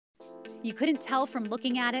You couldn't tell from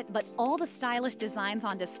looking at it, but all the stylish designs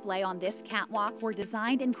on display on this catwalk were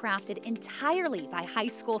designed and crafted entirely by high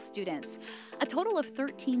school students. A total of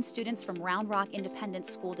 13 students from Round Rock Independent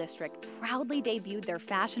School District proudly debuted their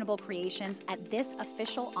fashionable creations at this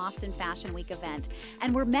official Austin Fashion Week event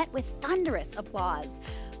and were met with thunderous applause.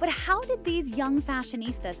 But how did these young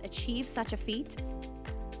fashionistas achieve such a feat?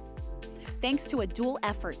 Thanks to a dual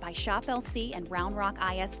effort by Shop LC and Round Rock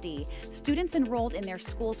ISD, students enrolled in their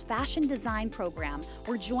school's fashion design program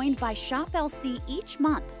were joined by Shop LC each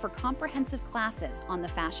month for comprehensive classes on the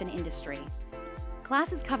fashion industry.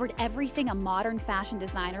 Classes covered everything a modern fashion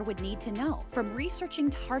designer would need to know, from researching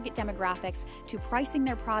target demographics to pricing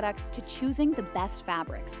their products to choosing the best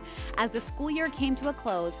fabrics. As the school year came to a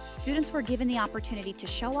close, students were given the opportunity to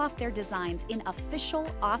show off their designs in official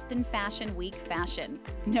Austin Fashion Week fashion.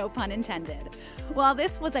 No pun intended. While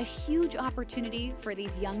this was a huge opportunity for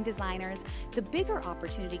these young designers, the bigger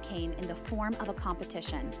opportunity came in the form of a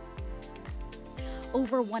competition.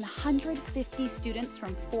 Over 150 students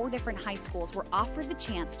from 4 different high schools were offered the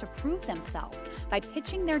chance to prove themselves by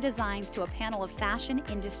pitching their designs to a panel of fashion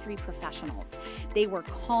industry professionals. They were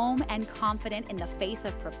calm and confident in the face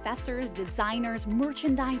of professors, designers,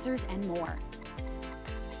 merchandisers, and more.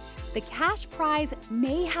 The cash prize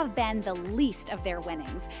may have been the least of their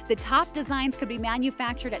winnings. The top designs could be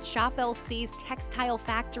manufactured at Shop LC's textile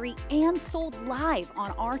factory and sold live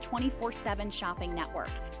on our 24/7 shopping network.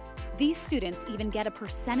 These students even get a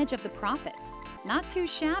percentage of the profits. Not too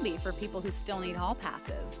shabby for people who still need hall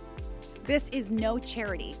passes. This is no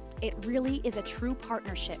charity. It really is a true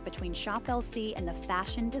partnership between Shop LC and the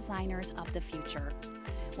fashion designers of the future.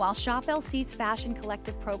 While Shop LC's Fashion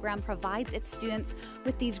Collective program provides its students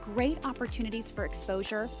with these great opportunities for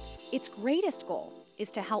exposure, its greatest goal is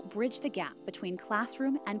to help bridge the gap between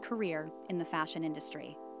classroom and career in the fashion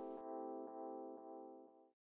industry.